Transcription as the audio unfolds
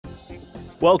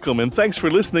Welcome and thanks for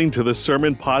listening to the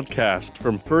Sermon Podcast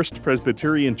from First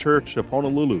Presbyterian Church of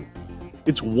Honolulu.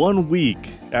 It's 1 week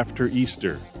after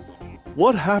Easter.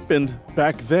 What happened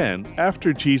back then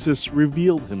after Jesus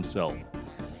revealed himself?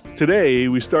 Today,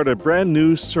 we start a brand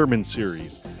new sermon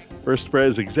series. First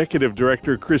Pres Executive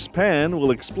Director Chris Pan will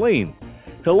explain.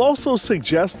 He'll also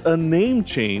suggest a name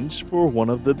change for one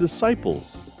of the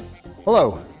disciples.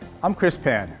 Hello, I'm Chris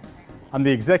Pan. I'm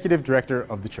the Executive Director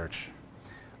of the church.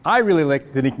 I really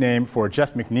like the nickname for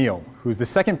Jeff McNeil, who's the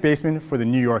second baseman for the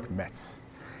New York Mets.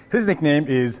 His nickname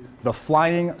is the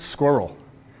Flying Squirrel.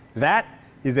 That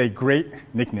is a great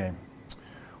nickname.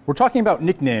 We're talking about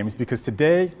nicknames because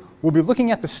today we'll be looking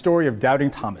at the story of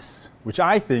Doubting Thomas, which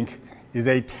I think is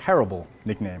a terrible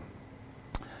nickname.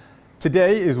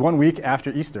 Today is 1 week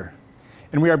after Easter,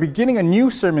 and we are beginning a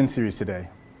new sermon series today.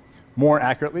 More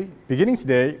accurately, beginning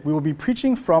today, we will be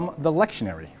preaching from the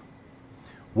lectionary.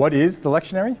 What is the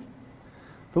lectionary?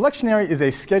 The lectionary is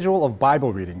a schedule of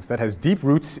Bible readings that has deep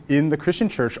roots in the Christian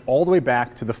church all the way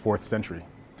back to the 4th century.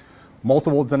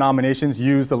 Multiple denominations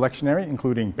use the lectionary,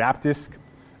 including Baptist,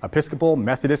 Episcopal,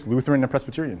 Methodist, Lutheran, and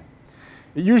Presbyterian.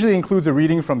 It usually includes a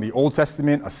reading from the Old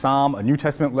Testament, a psalm, a New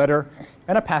Testament letter,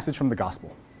 and a passage from the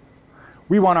Gospel.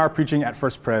 We want our preaching at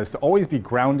First Pres to always be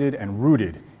grounded and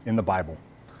rooted in the Bible.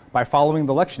 By following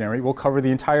the lectionary, we'll cover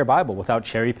the entire Bible without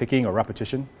cherry-picking or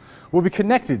repetition. We'll be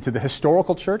connected to the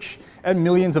historical church and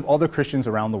millions of other Christians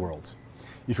around the world.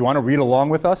 If you want to read along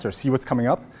with us or see what's coming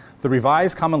up, the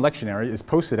Revised Common Lectionary is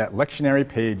posted at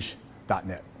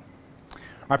lectionarypage.net.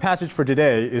 Our passage for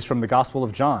today is from the Gospel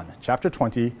of John, chapter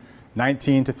 20,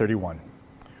 19 to 31.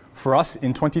 For us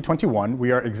in 2021,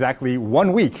 we are exactly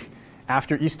 1 week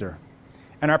after Easter.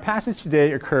 And our passage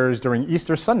today occurs during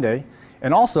Easter Sunday,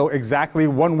 and also exactly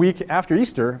 1 week after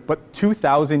Easter, but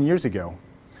 2,000 years ago.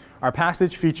 Our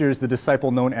passage features the disciple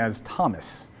known as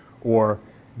Thomas, or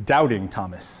Doubting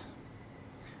Thomas.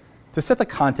 To set the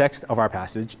context of our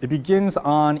passage, it begins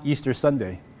on Easter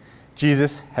Sunday.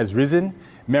 Jesus has risen,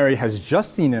 Mary has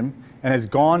just seen him, and has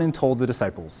gone and told the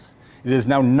disciples. It is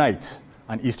now night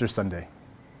on Easter Sunday.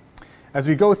 As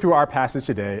we go through our passage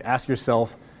today, ask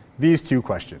yourself these two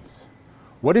questions.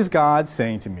 What is God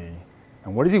saying to me?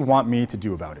 And what does he want me to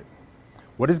do about it?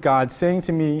 What is God saying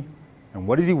to me, and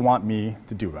what does he want me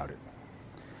to do about it?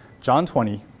 John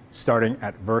 20, starting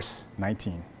at verse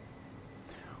 19.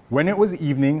 When it was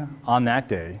evening on that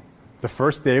day, the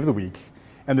first day of the week,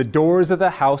 and the doors of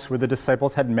the house where the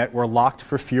disciples had met were locked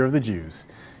for fear of the Jews,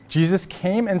 Jesus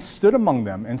came and stood among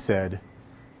them and said,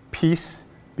 "Peace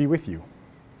be with you."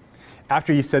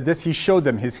 After he said this, he showed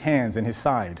them his hands and his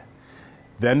side.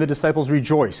 Then the disciples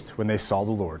rejoiced when they saw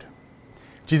the Lord.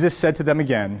 Jesus said to them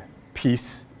again,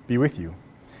 "Peace be with you.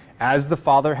 As the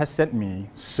Father has sent me,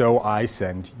 so I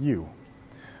send you."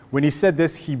 When he said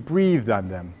this, he breathed on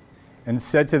them and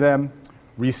said to them,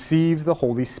 "Receive the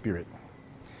Holy Spirit.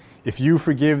 If you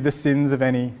forgive the sins of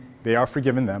any, they are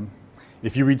forgiven them.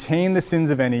 If you retain the sins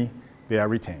of any, they are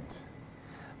retained."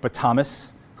 But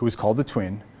Thomas, who is called the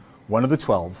twin, one of the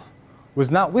 12,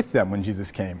 was not with them when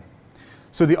Jesus came.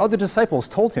 So the other disciples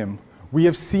told him, "We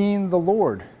have seen the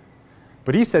Lord."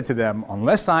 But he said to them,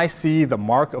 "Unless I see the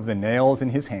mark of the nails in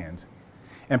his hand,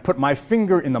 and put my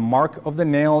finger in the mark of the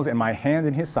nails and my hand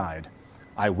in his side,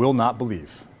 I will not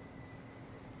believe."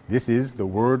 This is the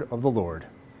word of the Lord.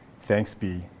 Thanks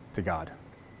be to God.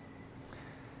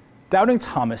 Doubting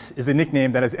Thomas is a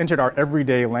nickname that has entered our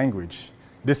everyday language.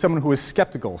 It is someone who is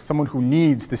skeptical, someone who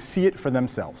needs to see it for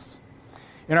themselves.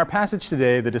 In our passage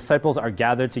today, the disciples are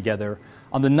gathered together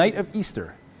on the night of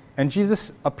Easter, and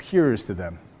Jesus appears to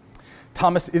them.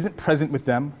 Thomas isn't present with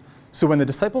them, so when the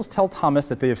disciples tell Thomas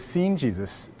that they have seen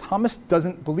Jesus, Thomas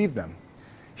doesn't believe them.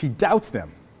 He doubts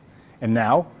them. And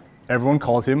now, everyone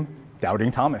calls him Doubting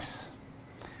Thomas.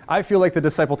 I feel like the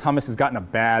disciple Thomas has gotten a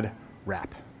bad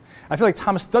rap. I feel like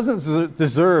Thomas doesn't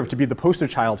deserve to be the poster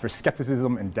child for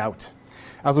skepticism and doubt.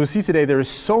 As we'll see today, there is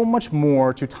so much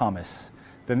more to Thomas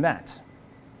than that.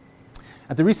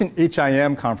 At the recent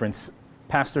HIM conference,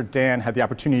 Pastor Dan had the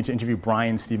opportunity to interview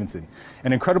Bryan Stevenson,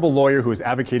 an incredible lawyer who has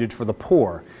advocated for the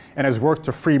poor and has worked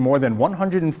to free more than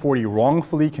 140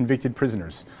 wrongfully convicted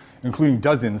prisoners, including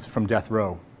dozens from death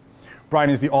row. Bryan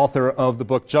is the author of the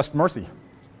book Just Mercy,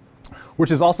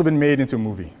 which has also been made into a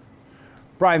movie.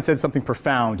 Bryan said something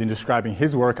profound in describing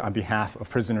his work on behalf of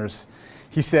prisoners.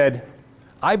 He said,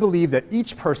 "I believe that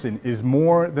each person is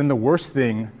more than the worst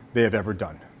thing they have ever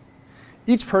done.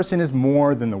 Each person is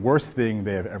more than the worst thing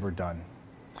they have ever done."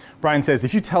 Bryan says,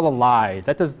 if you tell a lie,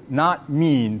 that does not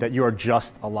mean that you are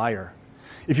just a liar.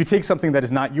 If you take something that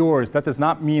is not yours, that does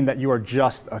not mean that you are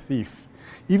just a thief.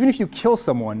 Even if you kill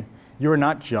someone, you are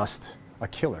not just a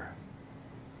killer.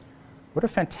 What a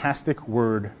fantastic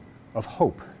word of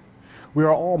hope. We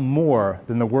are all more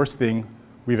than the worst thing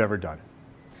we've ever done.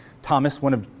 Thomas,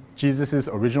 one of Jesus'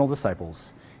 original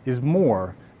disciples, is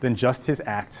more than just his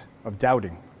act of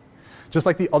doubting. Just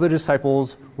like the other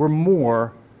disciples were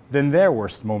more than their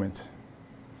worst moment.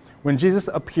 When Jesus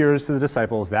appears to the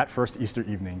disciples that first Easter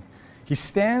evening, he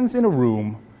stands in a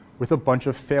room with a bunch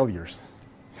of failures.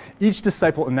 Each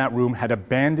disciple in that room had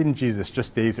abandoned Jesus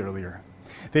just days earlier.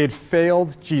 They had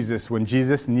failed Jesus when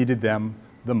Jesus needed them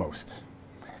the most.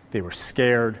 They were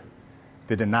scared.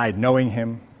 They denied knowing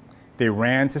him. They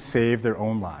ran to save their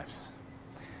own lives.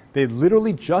 They had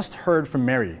literally just heard from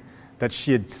Mary that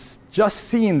she had just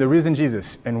seen the risen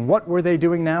Jesus. And what were they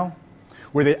doing now?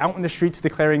 Were they out in the streets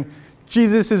declaring,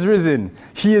 "Jesus is risen.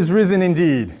 He is risen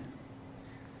indeed."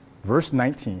 Verse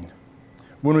 19.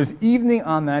 When it was evening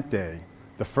on that day,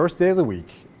 the first day of the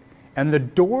week, and the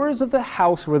doors of the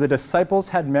house where the disciples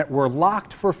had met were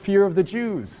locked for fear of the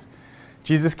Jews,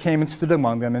 Jesus came and stood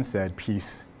among them and said,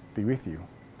 "Peace be with you."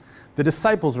 The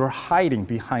disciples were hiding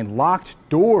behind locked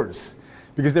doors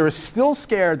because they were still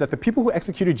scared that the people who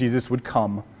executed Jesus would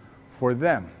come for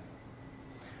them.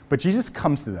 But Jesus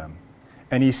comes to them,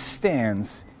 and he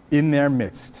stands in their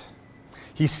midst.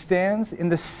 He stands in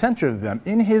the center of them,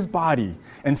 in his body,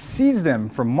 and sees them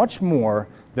for much more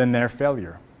than their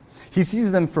failure. He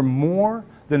sees them for more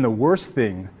than the worst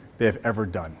thing they have ever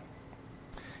done.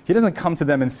 He doesn't come to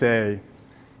them and say,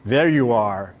 "There you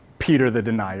are, Peter the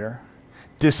denier,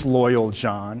 disloyal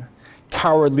John,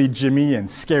 cowardly Jimmy, and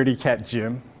scaredy cat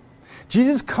Jim."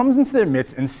 Jesus comes into their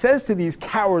midst and says to these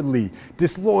cowardly,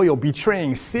 disloyal,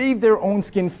 betraying, save their own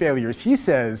skin failures, he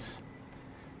says,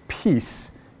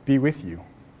 "Peace be with you.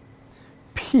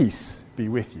 Peace be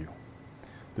with you."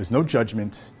 There's no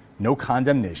judgment, no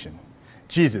condemnation.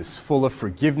 Jesus, full of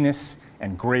forgiveness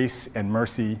and grace and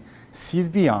mercy, sees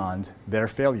beyond their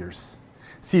failures,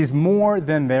 sees more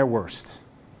than their worst.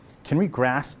 Can we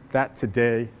grasp that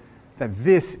today? That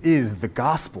this is the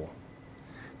gospel.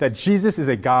 That Jesus is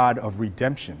a God of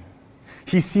redemption.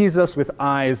 He sees us with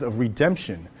eyes of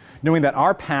redemption, knowing that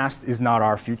our past is not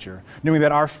our future, knowing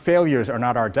that our failures are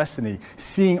not our destiny,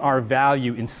 seeing our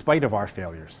value in spite of our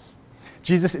failures.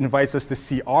 Jesus invites us to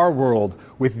see our world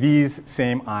with these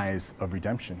same eyes of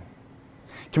redemption.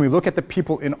 Can we look at the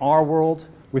people in our world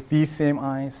with these same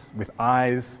eyes, with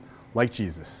eyes like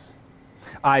Jesus?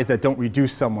 Eyes that don't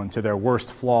reduce someone to their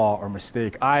worst flaw or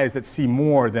mistake, eyes that see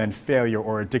more than failure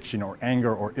or addiction or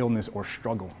anger or illness or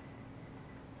struggle.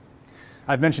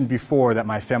 I've mentioned before that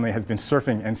my family has been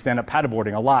surfing and stand-up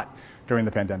paddleboarding a lot during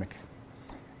the pandemic.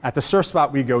 At the surf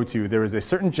spot we go to, there is a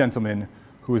certain gentleman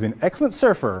who is an excellent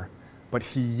surfer, but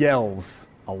he yells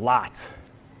a lot.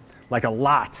 Like a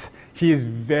lot. He is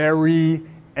very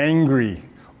angry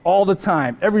all the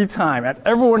time, every time, at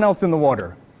everyone else in the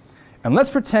water. And let's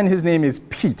pretend his name is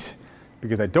Pete,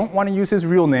 because I don't want to use his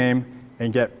real name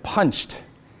and get punched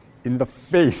in the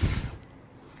face.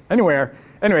 Anyway,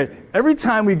 every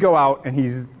time we go out and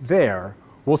he's there,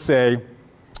 we'll say,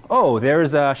 "Oh,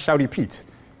 there's Shouty Pete.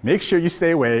 Make sure you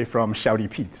stay away from Shouty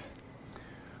Pete."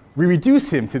 We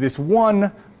reduce him to this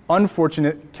one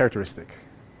unfortunate characteristic.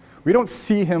 We don't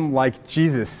see him like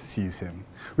Jesus sees him.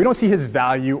 We don't see his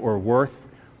value or worth.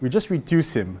 We just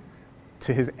reduce him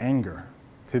to his anger,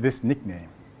 to this nickname.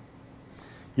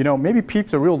 You know, maybe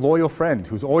Pete's a real loyal friend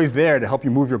who's always there to help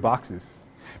you move your boxes.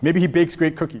 Maybe he bakes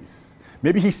great cookies.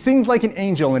 Maybe he sings like an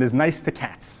angel and is nice to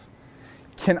cats.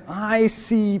 Can I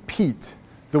see Pete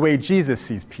the way Jesus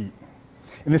sees Pete?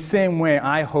 In the same way,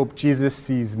 I hope Jesus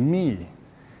sees me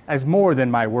as more than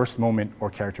my worst moment or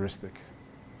characteristic.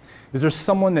 Is there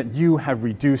someone that you have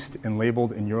reduced and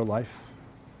labeled in your life?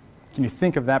 Can you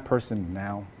think of that person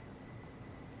now?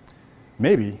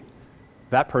 Maybe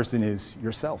that person is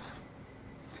yourself.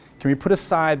 Can we put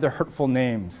aside the hurtful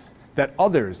names that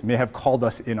others may have called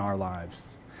us in our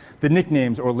lives? The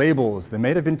nicknames or labels that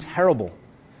may have been terrible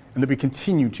and that we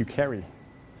continue to carry.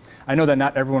 I know that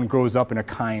not everyone grows up in a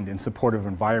kind and supportive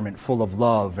environment full of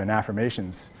love and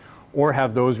affirmations, or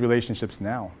have those relationships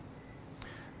now.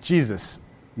 Jesus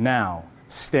now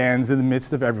stands in the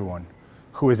midst of everyone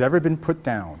who has ever been put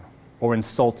down or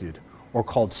insulted or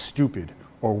called stupid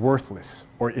or worthless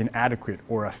or inadequate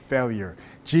or a failure.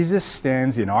 Jesus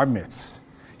stands in our midst.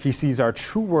 He sees our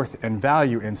true worth and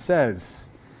value and says,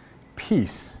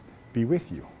 "Peace be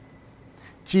with you."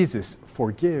 Jesus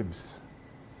forgives.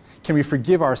 Can we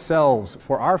forgive ourselves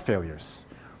for our failures,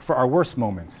 for our worst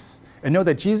moments, and know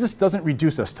that Jesus doesn't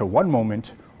reduce us to one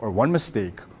moment or one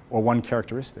mistake or one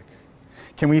characteristic?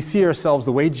 Can we see ourselves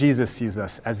the way Jesus sees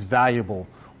us, as valuable,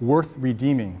 worth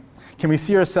redeeming? Can we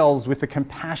see ourselves with the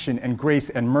compassion and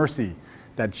grace and mercy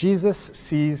that Jesus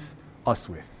sees us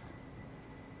with.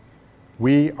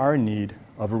 We are in need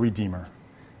of a Redeemer,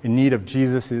 in need of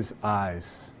Jesus'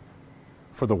 eyes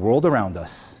for the world around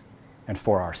us and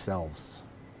for ourselves.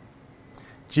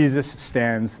 Jesus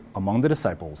stands among the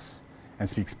disciples and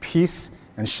speaks peace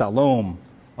and shalom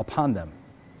upon them.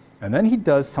 And then he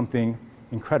does something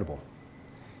incredible.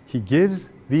 He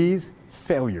gives these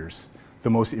failures the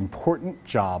most important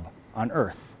job on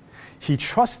earth. He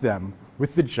trusts them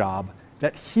with the job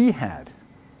that he had.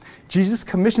 Jesus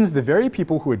commissions the very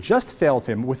people who had just failed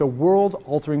him with a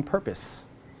world-altering purpose.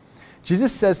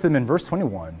 Jesus says to them in verse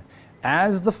 21,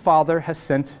 "As the Father has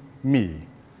sent me,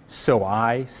 so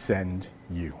I send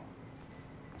you."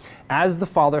 As the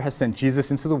Father has sent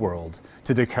Jesus into the world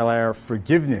to declare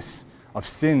forgiveness of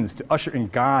sins, to usher in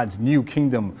God's new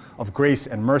kingdom of grace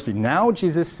and mercy, now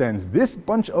Jesus sends this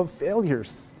bunch of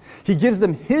failures. He gives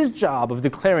them his job of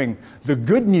declaring the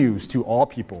good news to all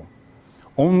people.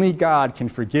 Only God can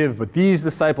forgive, but these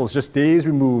disciples, just days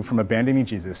removed from abandoning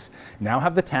Jesus, now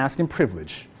have the task and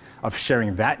privilege of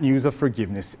sharing that news of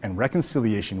forgiveness and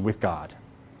reconciliation with God.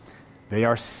 They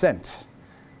are sent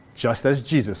just as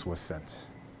Jesus was sent.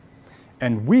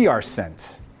 And we are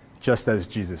sent just as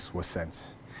Jesus was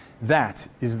sent. That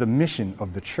is the mission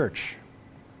of the church.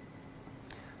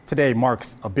 Today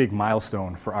marks a big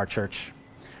milestone for our church.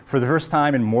 For the first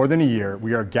time in more than a year,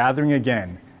 we are gathering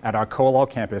again at our Koelal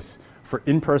campus for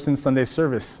in-person Sunday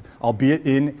service, albeit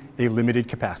in a limited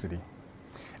capacity.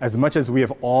 As much as we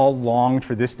have all longed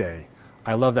for this day,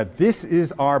 I love that this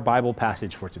is our Bible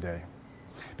passage for today.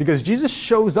 Because Jesus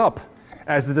shows up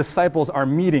as the disciples are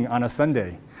meeting on a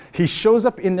Sunday. He shows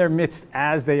up in their midst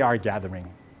as they are gathering.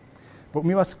 But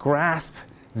we must grasp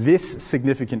this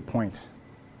significant point.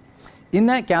 In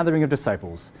that gathering of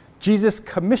disciples, Jesus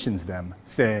commissions them,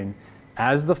 saying,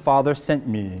 "As the Father sent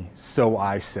me, so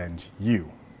I send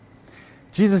you."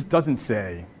 Jesus doesn't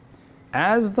say,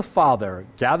 "As the Father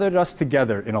gathered us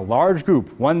together in a large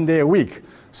group one day a week,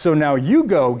 so now you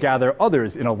go gather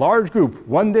others in a large group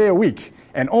one day a week,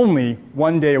 and only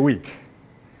one day a week."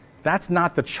 That's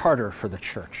not the charter for the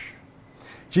church.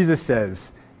 Jesus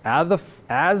says,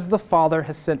 "As the Father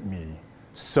has sent me,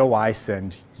 so I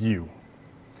send you."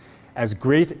 As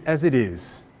great as it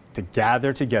is to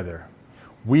gather together,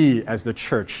 we as the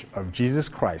church of Jesus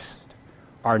Christ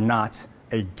are not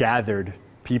a gathered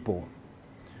people.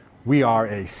 We are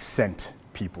a sent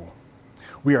people.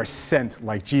 We are sent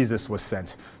like Jesus was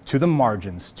sent to the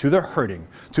margins, to the hurting,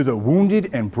 to the wounded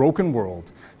and broken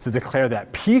world to declare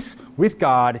that peace with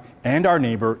God and our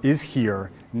neighbor is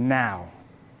here now.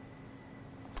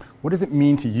 What does it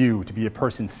mean to you to be a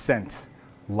person sent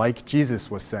like Jesus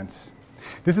was sent?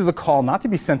 This is a call not to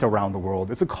be sent around the world.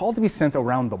 It's a call to be sent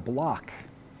around the block.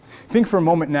 Think for a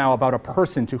moment now about a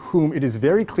person to whom it is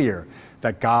very clear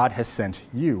that God has sent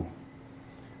you.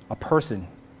 A person,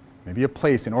 maybe a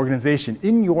place, an organization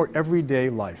in your everyday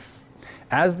life.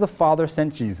 As the Father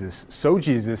sent Jesus, so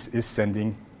Jesus is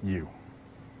sending you.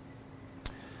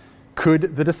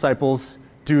 Could the disciples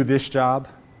do this job?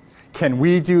 Can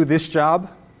we do this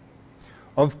job?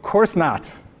 Of course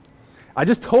not. I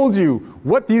just told you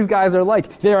what these guys are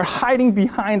like. They are hiding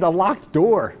behind a locked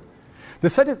door.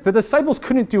 The disciples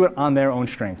couldn't do it on their own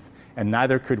strength, and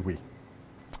neither could we.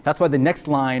 That's why the next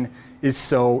line is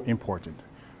so important.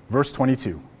 Verse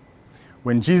 22.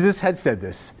 When Jesus had said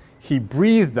this, he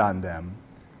breathed on them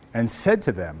and said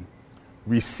to them,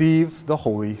 "Receive the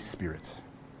Holy Spirit."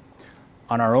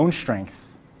 On our own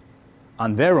strength,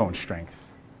 on their own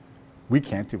strength, we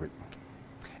can't do it.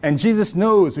 And Jesus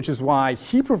knows, which is why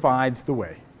he provides the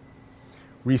way.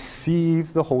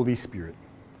 Receive the Holy Spirit.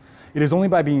 It is only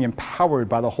by being empowered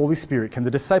by the Holy Spirit can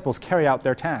the disciples carry out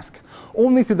their task.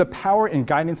 Only through the power and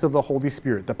guidance of the Holy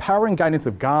Spirit, the power and guidance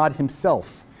of God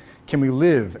himself, can we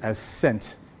live as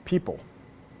sent people.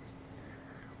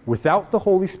 Without the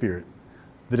Holy Spirit,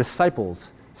 the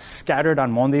disciples scattered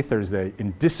on Maundy Thursday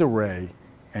in disarray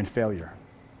and failure.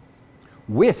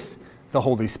 With the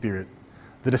Holy Spirit,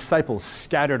 the disciples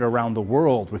scattered around the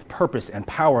world with purpose and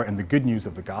power and the good news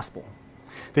of the gospel.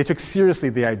 They took seriously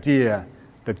the idea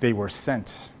that they were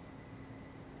sent.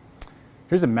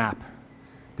 Here's a map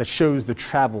that shows the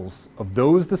travels of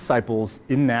those disciples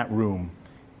in that room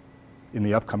in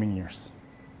the upcoming years.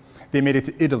 They made it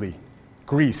to Italy,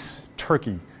 Greece,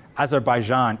 Turkey,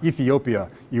 Azerbaijan, Ethiopia,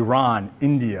 Iran,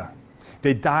 India.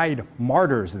 They died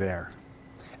martyrs there.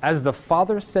 As the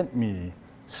Father sent me,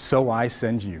 so I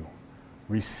send you.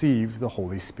 Receive the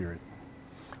Holy Spirit.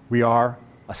 We are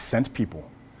a sent people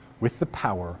with the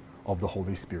power of the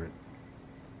Holy Spirit.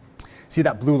 See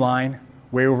that blue line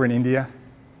way over in India?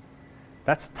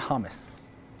 That's Thomas.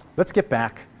 Let's get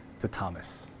back to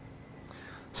Thomas.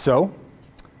 So,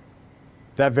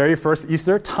 That very first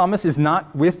Easter, Thomas is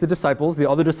not with the disciples, the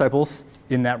other disciples,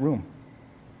 in that room.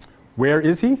 Where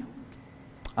is he?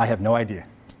 I have no idea.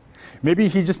 Maybe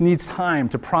he just needs time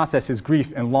to process his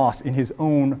grief and loss in his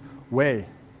own way.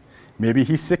 Maybe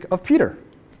he's sick of Peter.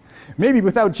 Maybe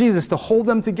without Jesus to hold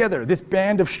them together, this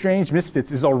band of strange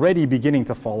misfits is already beginning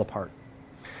to fall apart.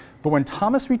 But when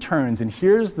Thomas returns and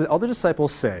hears the other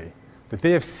disciples say that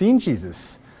they have seen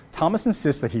Jesus, Thomas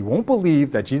insists that he won't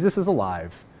believe that Jesus is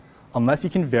alive unless he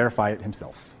can verify it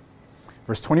himself.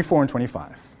 Verse 24 and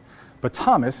 25. But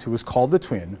Thomas, who was called the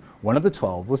twin, one of the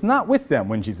 12, was not with them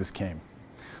when Jesus came.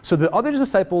 So the other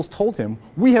disciples told him,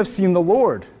 "We have seen the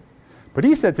Lord." But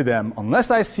he said to them,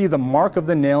 "Unless I see the mark of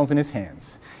the nails in his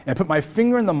hands, and put my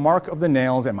finger in the mark of the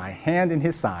nails and my hand in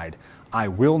his side, I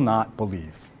will not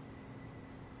believe."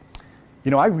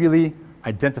 You know, I really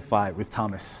identify with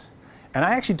Thomas, and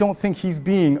I actually don't think he's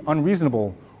being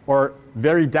unreasonable or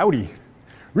very doubty.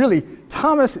 Really,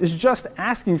 Thomas is just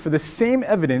asking for the same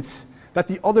evidence that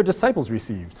the other disciples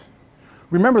received.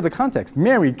 Remember the context.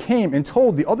 Mary came and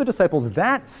told the other disciples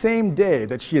that same day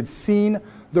that she had seen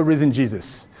the risen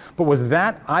Jesus. But was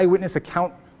that eyewitness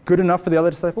account good enough for the other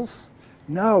disciples?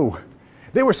 No.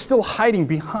 They were still hiding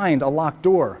behind a locked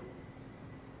door.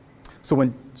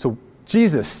 So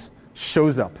Jesus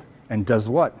shows up and does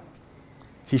what?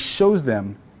 He shows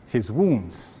them his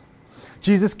wounds.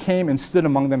 Jesus came and stood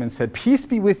among them and said, "Peace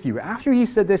be with you." After he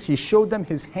said this, he showed them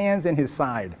his hands and his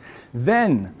side.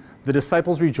 Then the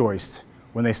disciples rejoiced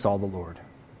when they saw the Lord.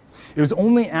 It was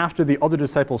only after the other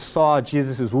disciples saw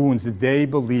Jesus' wounds that they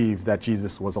believed that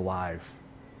Jesus was alive.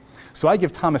 So I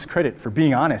give Thomas credit for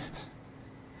being honest.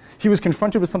 He was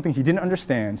confronted with something he didn't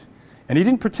understand, and he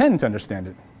didn't pretend to understand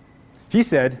it. He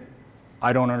said,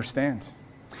 "I don't understand."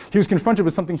 He was confronted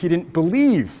with something he didn't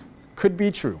believe could be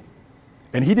true,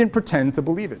 and he didn't pretend to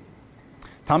believe it.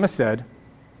 Thomas said,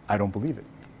 "I don't believe it."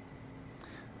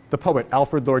 The poet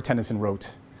Alfred Lord Tennyson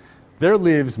wrote, "There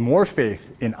lives more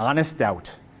faith in honest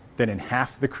doubt than in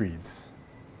half the creeds."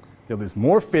 There lives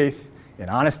more faith in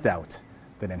honest doubt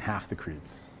than in half the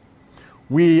creeds.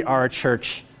 We are a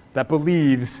church that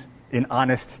believes in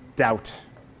honest doubt.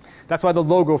 That's why the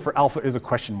logo for Alpha is a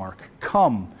question mark.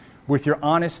 Come with your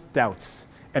honest doubts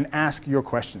and ask your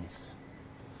questions.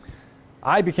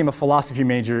 I became a philosophy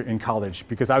major in college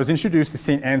because I was introduced to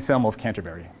St. Anselm of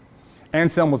Canterbury.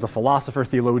 Anselm was a philosopher,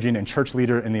 theologian, and church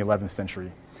leader in the 11th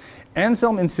century.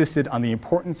 Anselm insisted on the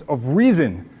importance of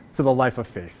reason to the life of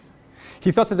faith.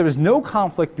 He thought that there was no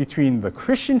conflict between the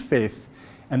Christian faith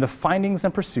and the findings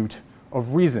and pursuit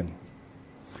of reason.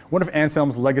 One of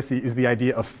Anselm's legacy is the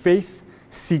idea of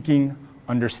faith-seeking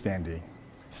understanding.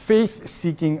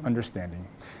 Faith-seeking understanding.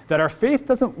 That our faith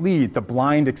doesn't lead to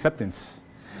blind acceptance.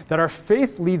 That our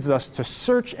faith leads us to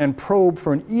search and probe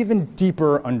for an even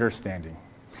deeper understanding.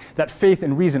 That faith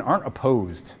and reason aren't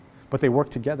opposed, but they work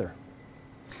together.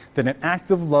 That an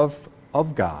active love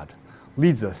of God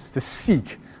leads us to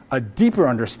seek a deeper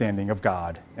understanding of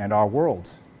God and our world.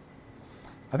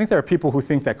 I think there are people who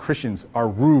think that Christians are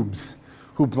rubes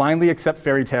who blindly accept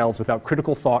fairy tales without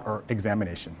critical thought or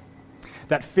examination.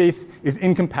 That faith is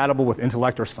incompatible with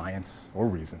intellect or science or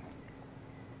reason.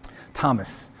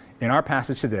 Thomas, in our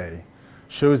passage today,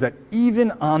 shows that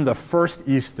even on the first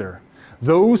Easter,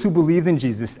 those who believed in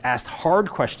Jesus asked hard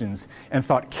questions and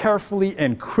thought carefully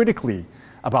and critically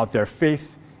about their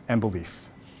faith and belief.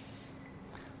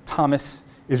 Thomas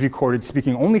is recorded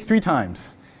speaking only 3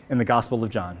 times in the Gospel of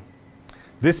John.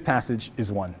 This passage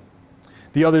is one.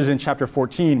 The other is in chapter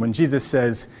 14 when Jesus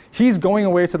says he's going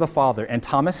away to the Father, and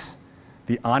Thomas,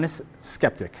 the honest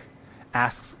skeptic,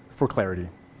 asks for clarity,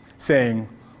 saying,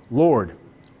 "Lord,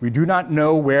 we do not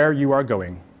know where you are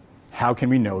going. How can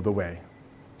we know the way?"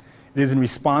 It is in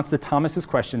response to Thomas's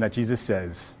question that Jesus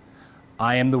says,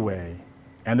 "I am the way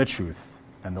and the truth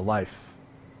and the life."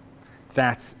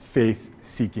 That's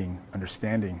faith-seeking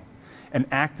understanding, an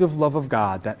active love of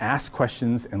God that asks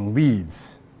questions and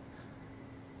leads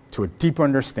to a deeper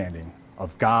understanding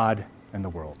of God and the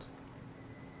world.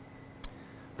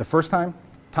 The first time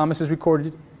Thomas is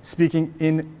recorded speaking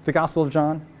in the Gospel of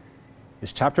John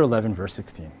is chapter 11, verse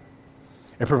 16.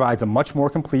 It provides a much more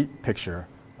complete picture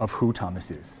of who Thomas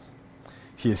is.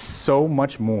 He is so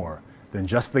much more than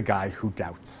just the guy who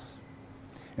doubts.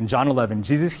 In John 11,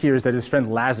 Jesus hears that his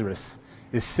friend Lazarus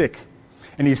is sick,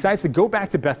 and he decides to go back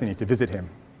to Bethany to visit him.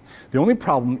 The only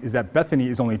problem is that Bethany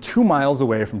is only 2 miles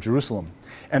away from Jerusalem,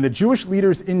 and the Jewish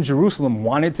leaders in Jerusalem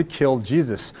wanted to kill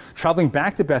Jesus. Traveling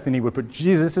back to Bethany would put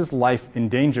Jesus' life in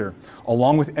danger,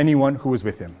 along with anyone who was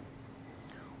with him.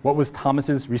 What was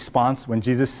Thomas's response when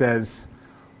Jesus says,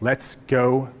 "Let's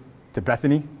go to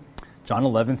Bethany"? John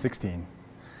 11:16.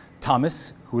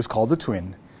 Thomas, who was called the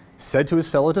twin, said to his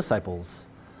fellow disciples,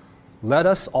 "Let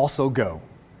us also go,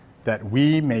 that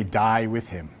we may die with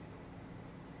him."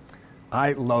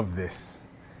 I love this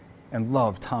and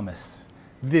love Thomas.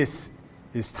 This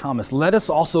is Thomas. Let us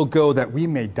also go that we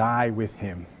may die with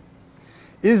him.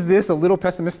 Is this a little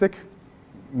pessimistic?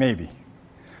 Maybe.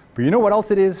 But you know what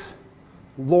else it is?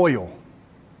 Loyal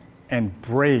and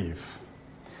brave.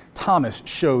 Thomas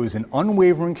shows an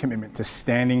unwavering commitment to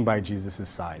standing by Jesus'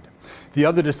 side. The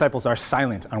other disciples are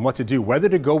silent on what to do, whether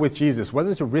to go with Jesus,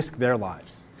 whether to risk their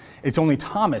lives. It's only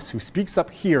Thomas who speaks up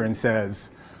here and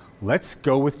says, "Let's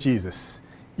go with Jesus,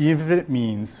 even if it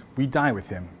means we die with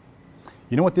him."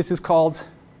 You know what this is called?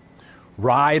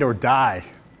 Ride or die.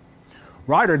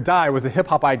 Ride or die was a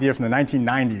hip-hop idea from the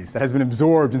 1990s that has been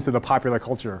absorbed into the popular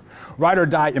culture. Ride or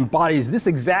die embodies this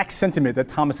exact sentiment that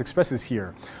Thomas expresses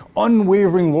here.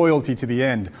 Unwavering loyalty to the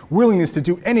end, willingness to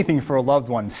do anything for a loved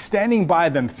one, standing by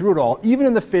them through it all, even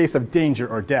in the face of danger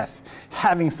or death,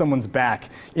 having someone's back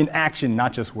in action,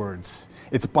 not just words.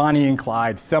 It's Bonnie and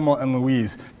Clyde, Thelma and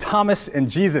Louise, Thomas and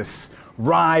Jesus,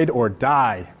 ride or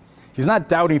die. He's not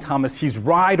doubting Thomas, he's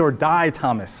ride or die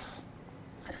Thomas.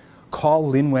 Call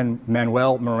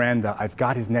Lin-Manuel Miranda, I've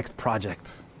got his next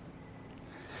project.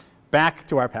 Back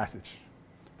to our passage,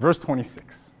 verse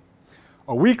 26.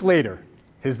 A week later,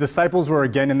 his disciples were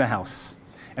again in the house,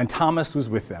 and Thomas was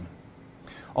with them.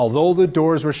 Although the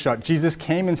doors were shut, Jesus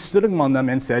came and stood among them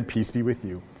and said, "Peace be with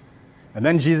you." And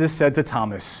then Jesus said to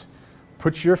Thomas,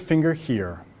 "Put your finger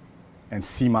here and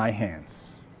see my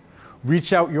hands.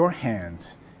 Reach out your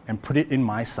hand and put it in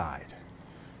my side.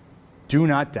 Do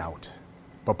not doubt,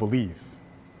 but believe."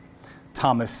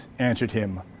 Thomas answered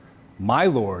him, "My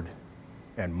Lord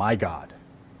and my God."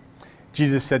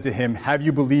 Jesus said to him, "Have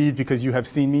you believed because you have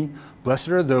seen me? Blessed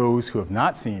are those who have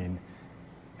not seen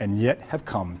and yet have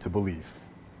come to believe."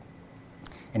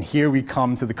 And here we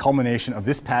come to the culmination of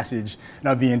this passage and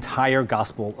of the entire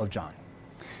Gospel of John.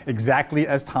 Exactly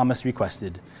as Thomas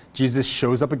requested, Jesus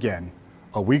shows up again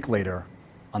a week later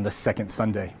on the second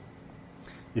Sunday.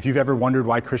 If you've ever wondered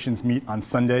why Christians meet on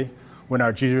Sunday when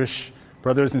our Jewish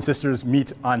brothers and sisters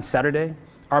meet on Saturday,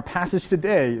 our passage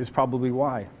today is probably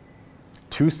why.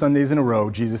 2 Sundays in a row,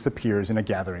 Jesus appears in a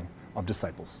gathering of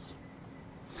disciples.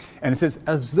 And it says,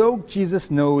 as though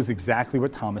Jesus knows exactly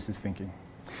what Thomas is thinking.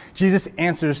 Jesus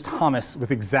answers Thomas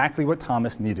with exactly what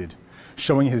Thomas needed,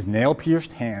 showing his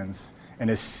nail-pierced hands and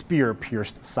his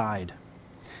spear-pierced side.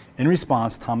 In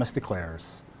response, Thomas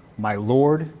declares, "My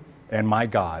Lord and my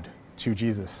God," to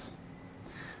Jesus.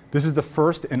 This is the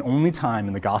first and only time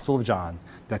in the Gospel of John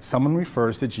that someone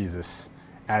refers to Jesus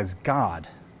as God.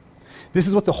 This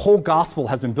is what the whole gospel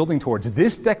has been building towards,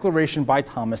 this declaration by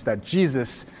Thomas that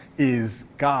Jesus is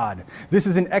God. This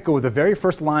is an echo of the very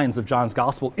first lines of John's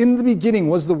gospel. In the beginning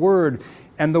was the Word,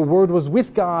 and the Word was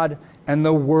with God, and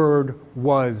the Word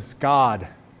was God.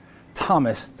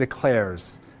 Thomas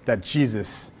declares that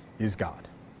Jesus is God.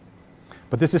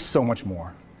 But this is so much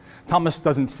more. Thomas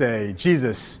doesn't say,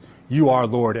 "Jesus, you are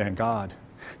Lord and God."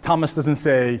 Thomas doesn't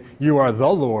say, "You are the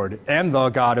Lord and the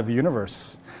God of the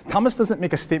universe." Thomas doesn't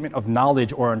make a statement of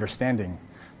knowledge or understanding.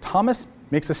 Thomas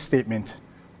makes a statement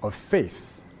of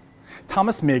faith.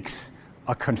 Thomas makes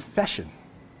a confession,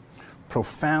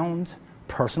 profound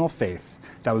personal faith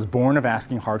that was born of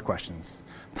asking hard questions.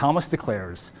 Thomas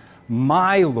declares,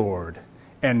 "My Lord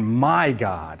and my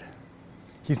God."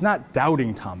 He's not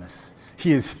doubting Thomas.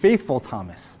 He is faithful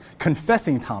Thomas,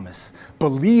 confessing Thomas,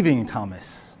 believing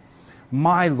Thomas.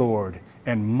 My Lord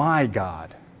and my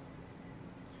God.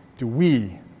 Do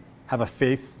we have a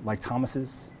faith like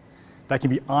Thomas's that can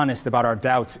be honest about our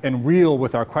doubts and real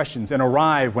with our questions and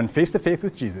arrive when face to face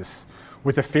with Jesus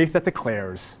with a faith that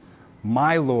declares,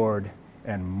 "My Lord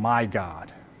and my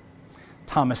God"?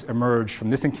 Thomas emerged from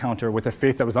this encounter with a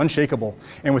faith that was unshakable,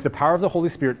 and with the power of the Holy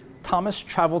Spirit, Thomas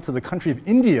traveled to the country of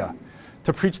India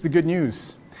to preach the good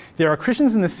news. There are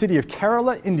Christians in the city of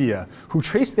Kerala, India, who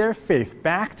trace their faith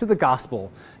back to the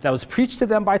gospel that was preached to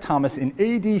them by Thomas in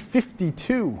AD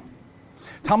 52.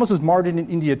 Thomas was martyred in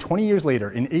India 20 years later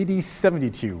in AD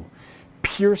 72,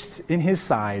 pierced in his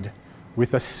side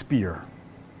with a spear.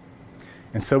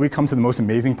 And so we come to the most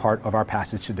amazing part of our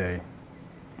passage today.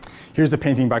 Here's a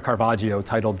painting by Caravaggio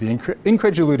titled "The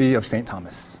Incredulity of St.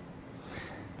 Thomas."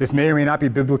 This may or may not be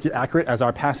biblically accurate, as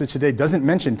our passage today doesn't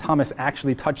mention Thomas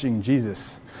actually touching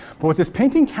Jesus. But what this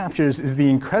painting captures is the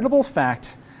incredible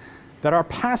fact that our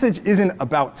passage isn't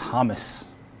about Thomas.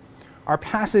 Our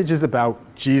passage is about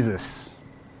Jesus.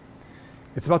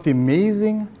 It's about the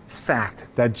amazing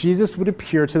fact that Jesus would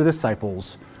appear to the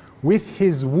disciples with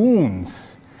his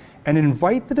wounds and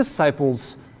invite the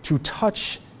disciples to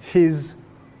touch his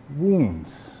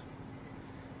wounds.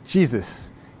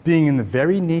 Jesus, being in the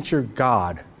very nature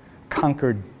God,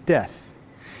 conquered death.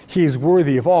 He is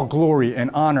worthy of all glory and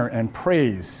honor and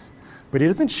praise. But he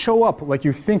doesn't show up like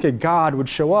you think a God would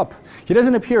show up. He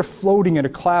doesn't appear floating in a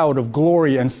cloud of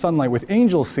glory and sunlight with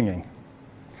angels singing.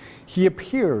 He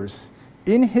appears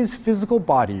in his physical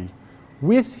body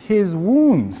with his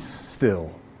wounds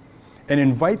still and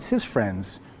invites his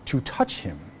friends to touch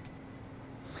him.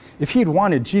 If he had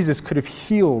wanted, Jesus could have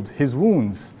healed his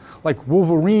wounds like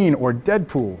Wolverine or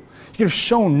Deadpool. He could have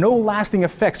shown no lasting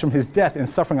effects from his death and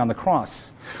suffering on the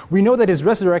cross. We know that his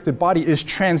resurrected body is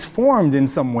transformed in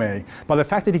some way by the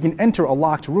fact that he can enter a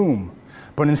locked room.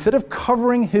 But instead of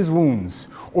covering his wounds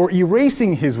or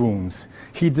erasing his wounds,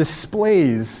 he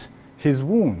displays his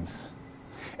wounds.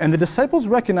 And the disciples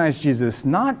recognize Jesus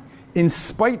not in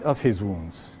spite of his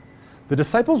wounds. The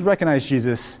disciples recognize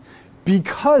Jesus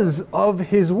because of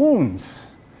his wounds.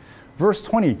 Verse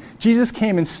 20, Jesus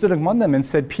came and stood among them and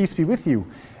said, "Peace be with you."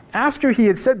 After he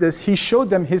had said this, he showed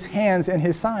them his hands and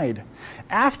his side.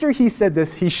 After he said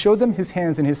this, he showed them his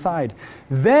hands and his side.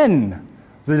 Then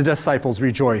the disciples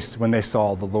rejoiced when they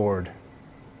saw the Lord.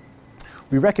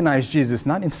 We recognize Jesus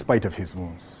not in spite of his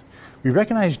wounds. We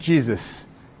recognize Jesus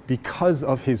because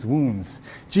of his wounds.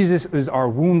 Jesus is our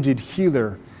wounded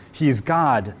healer. He is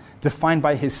God, defined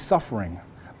by his suffering,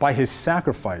 by his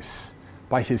sacrifice,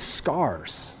 by his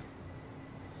scars.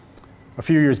 A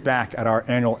few years back at our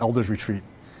annual elders retreat,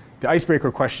 the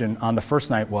icebreaker question on the first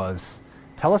night was,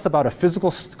 tell us about a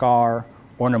physical scar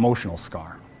or an emotional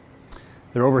scar.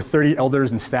 There were over 30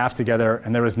 elders and staff together,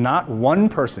 and there was not one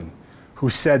person who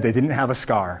said they didn't have a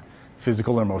scar,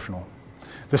 physical or emotional.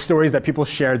 The stories that people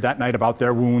shared that night about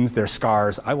their wounds, their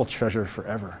scars, I will treasure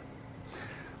forever.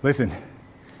 Listen,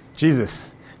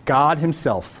 Jesus, God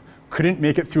himself, couldn't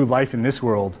make it through life in this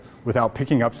world without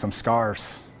picking up some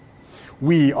scars.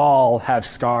 We all have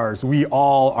scars. We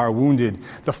all are wounded.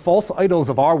 The false idols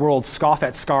of our world scoff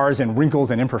at scars and wrinkles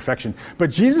and imperfection.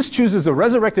 But Jesus chooses a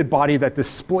resurrected body that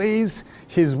displays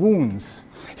his wounds.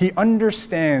 He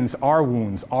understands our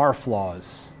wounds, our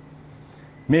flaws.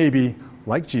 Maybe,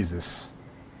 like Jesus,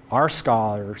 our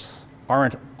scars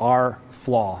aren't our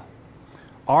flaw.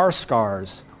 Our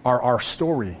scars are our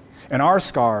story, and our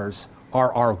scars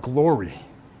are our glory.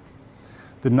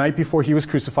 The night before he was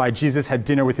crucified, Jesus had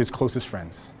dinner with his closest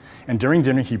friends. And during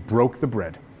dinner, he broke the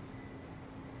bread.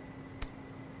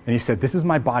 And he said, "This is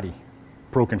my body,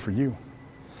 broken for you."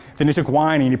 Then he took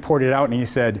wine and he poured it out and he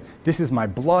said, "This is my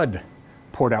blood,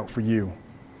 poured out for you."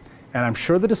 And I'm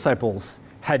sure the disciples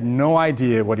had no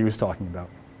idea what he was talking about.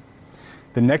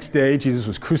 The next day, Jesus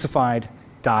was crucified,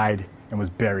 died, and was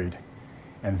buried.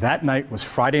 And that night was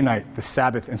Friday night, the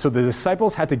Sabbath. And so the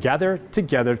disciples had to gather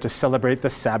together to celebrate the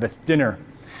Sabbath dinner.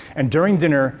 And during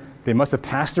dinner, they must have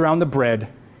passed around the bread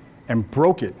and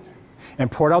broke it and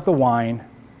poured out the wine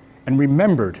and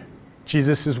remembered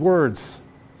Jesus' words.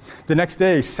 The next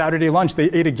day, Saturday lunch, they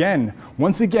ate again,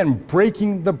 once again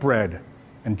breaking the bread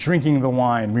and drinking the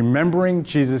wine, remembering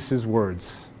Jesus'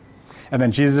 words. And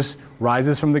then Jesus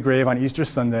rises from the grave on Easter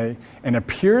Sunday and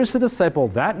appears to the disciple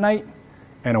that night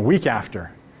and a week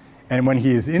after. And when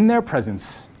he is in their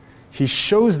presence, he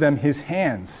shows them his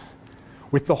hands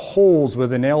with the holes where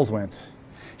the nails went.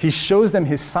 He shows them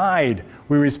his side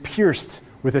where he was pierced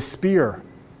with a spear.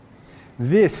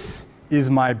 "This is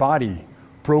my body,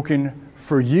 broken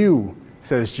for you,"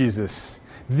 says Jesus.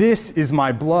 "This is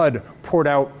my blood poured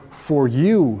out for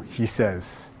you," he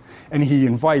says. And he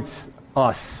invites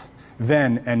us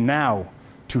then and now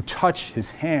to touch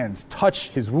his hands, touch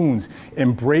his wounds,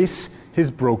 embrace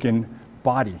his broken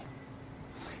body.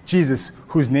 Jesus,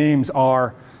 whose names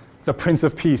are the Prince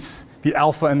of Peace, the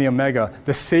Alpha and the Omega,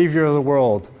 the Savior of the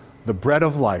world, the bread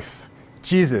of life.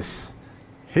 Jesus,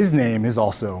 his name is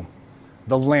also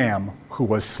the Lamb who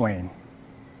was slain.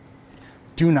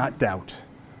 Do not doubt,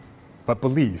 but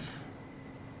believe.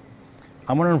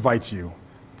 I want to invite you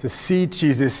to see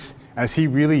Jesus as he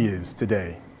really is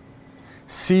today.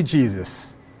 See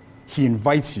Jesus. He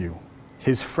invites you,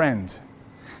 his friend,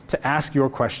 to ask your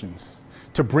questions,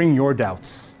 to bring your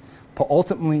doubts, but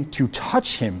ultimately to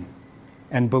touch him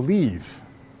and believe.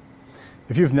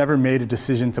 If you've never made a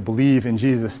decision to believe in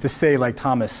Jesus, to say like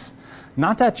Thomas,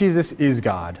 not that Jesus is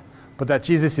God, but that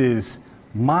Jesus is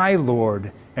my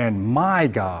Lord and my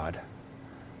God,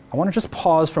 I want to just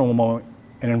pause for a moment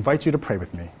and invite you to pray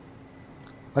with me.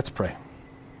 Let's pray.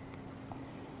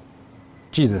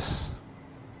 Jesus,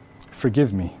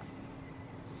 forgive me.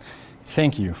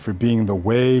 Thank you for being the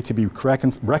way to be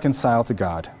reconciled to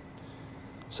God,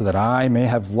 so that I may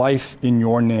have life in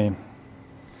your name.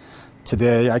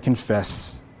 Today I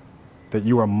confess that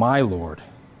you are my Lord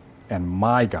and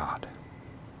my God.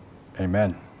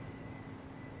 Amen.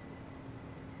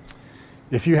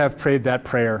 If you have prayed that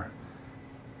prayer,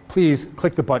 please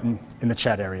click the button in the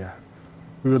chat area.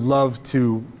 We would love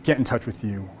to get in touch with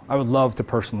you. I would love to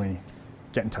personally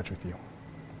get in touch with you.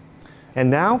 And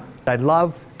now, I'd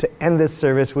love to end this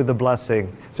service with a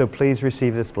blessing, so please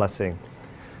receive this blessing.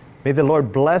 May the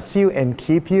Lord bless you and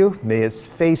keep you. May His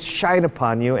face shine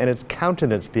upon you and His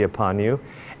countenance be upon you.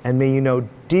 And may you know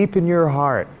deep in your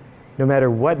heart, no matter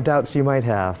what doubts you might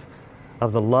have,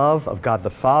 of the love of God the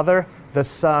Father, the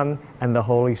Son, and the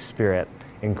Holy Spirit.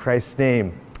 In Christ's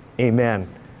name, amen.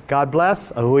 God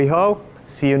bless. Ahui ho.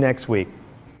 See you next week.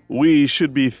 We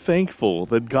should be thankful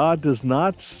that God does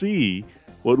not see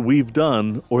what we've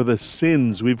done or the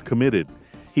sins we've committed.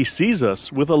 He sees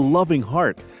us with a loving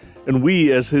heart, and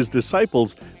we as His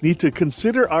disciples need to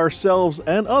consider ourselves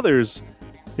and others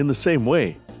in the same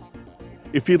way.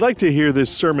 If you'd like to hear this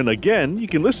sermon again, you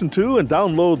can listen to and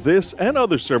download this and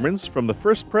other sermons from the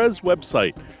First Pres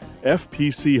website,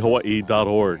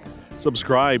 fpchawaii.org.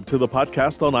 Subscribe to the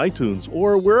podcast on iTunes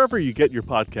or wherever you get your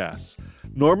podcasts.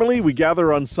 Normally, we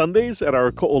gather on Sundays at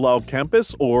our Ko'olau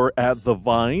campus or at The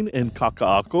Vine in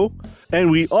Kaka'ako,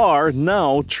 and we are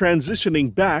now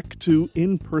transitioning back to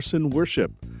in-person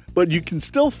worship. But you can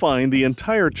still find the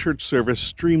entire church service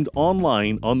streamed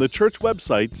online on the church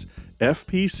websites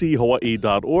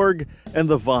fpchawaii.org and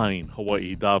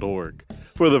thevinehawaii.org.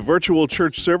 For the virtual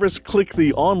church service, click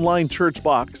the online church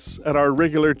box at our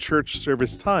regular church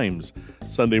service times.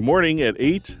 Sunday morning at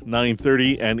 8,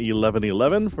 9:30, and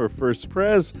 11:11 for First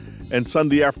Pres, and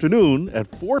Sunday afternoon at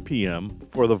 4 p.m.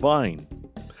 for The Vine.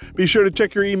 Be sure to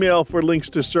check your email for links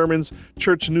to sermons,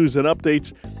 church news and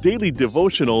updates, daily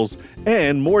devotionals,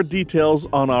 and more details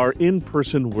on our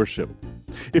in-person worship.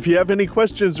 If you have any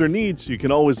questions or needs, you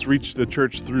can always reach the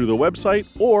church through the website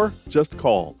or just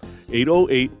call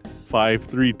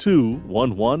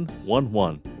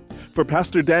 808-532-1111. For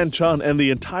Pastor Dan Chun and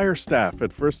the entire staff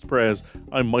at First Pres,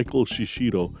 I'm Michael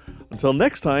Shishido. Until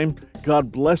next time,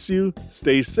 God bless you,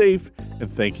 stay safe,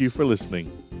 and thank you for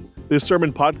listening. This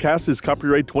sermon podcast is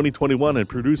copyright 2021 and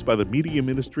produced by the Media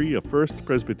Ministry of First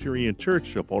Presbyterian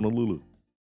Church of Honolulu.